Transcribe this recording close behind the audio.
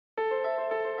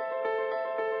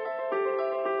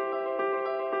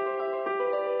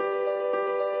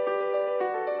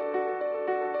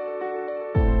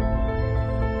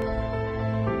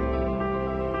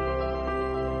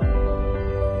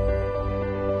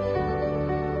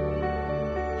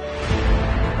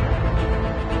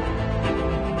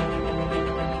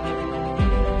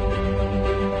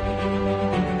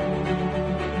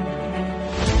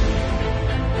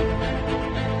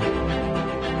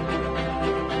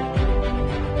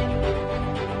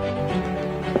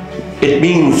It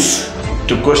means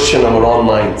to question our own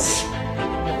minds.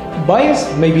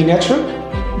 Bias may be natural,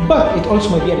 but it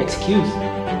also may be an excuse.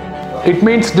 It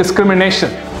means discrimination.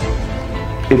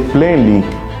 It plainly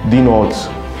denotes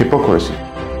hypocrisy.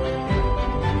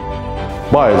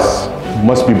 Bias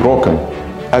must be broken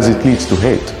as it leads to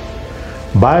hate.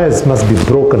 Bias must be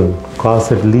broken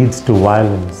because it leads to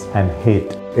violence and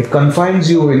hate. It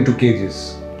confines you into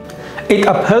cages. It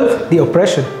upholds the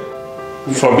oppression.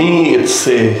 For me, it's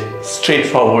a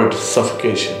straightforward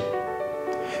suffocation.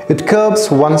 It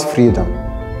curbs one's freedom.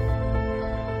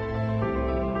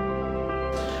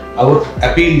 I would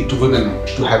appeal to women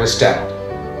to have a stand.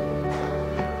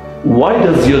 Why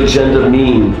does your gender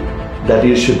mean that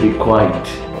you should be quiet?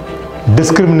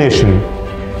 Discrimination.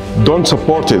 Don't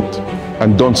support it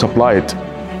and don't supply it.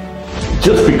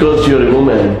 Just because you're a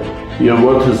woman, your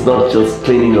worth is not just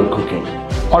cleaning or cooking.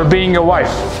 Or being a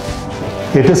wife.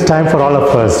 It is time for all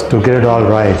of us to get it all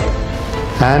right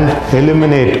and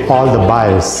eliminate all the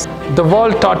bias. The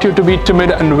world taught you to be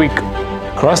timid and weak.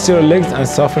 Cross your legs and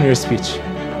soften your speech.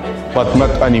 But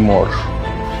not anymore.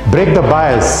 Break the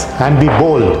bias and be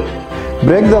bold.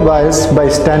 Break the bias by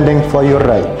standing for your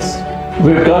rights.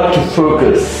 We've got to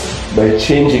focus by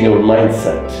changing our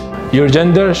mindset. Your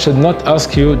gender should not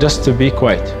ask you just to be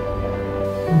quiet.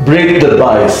 Break the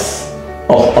bias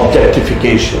of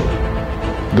objectification.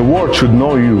 The world should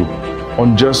know you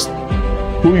on just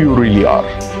who you really are.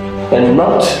 And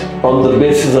not on the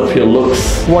basis of your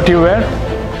looks. What you wear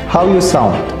How you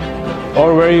sound.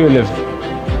 or where you live.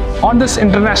 On this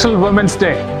International Women's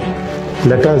Day,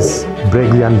 Let us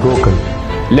break the unbroken.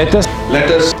 let us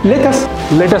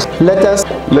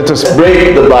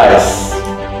Break the bias.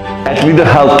 At Leader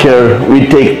Healthcare, we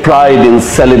take pride in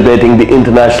celebrating the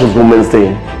International Women's Day.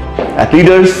 At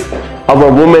Leaders,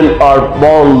 our women are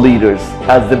born leaders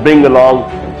as they bring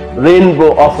along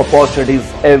rainbow of opportunities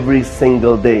every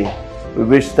single day. We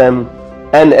wish them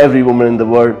and every woman in the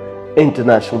world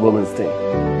International Women's Day.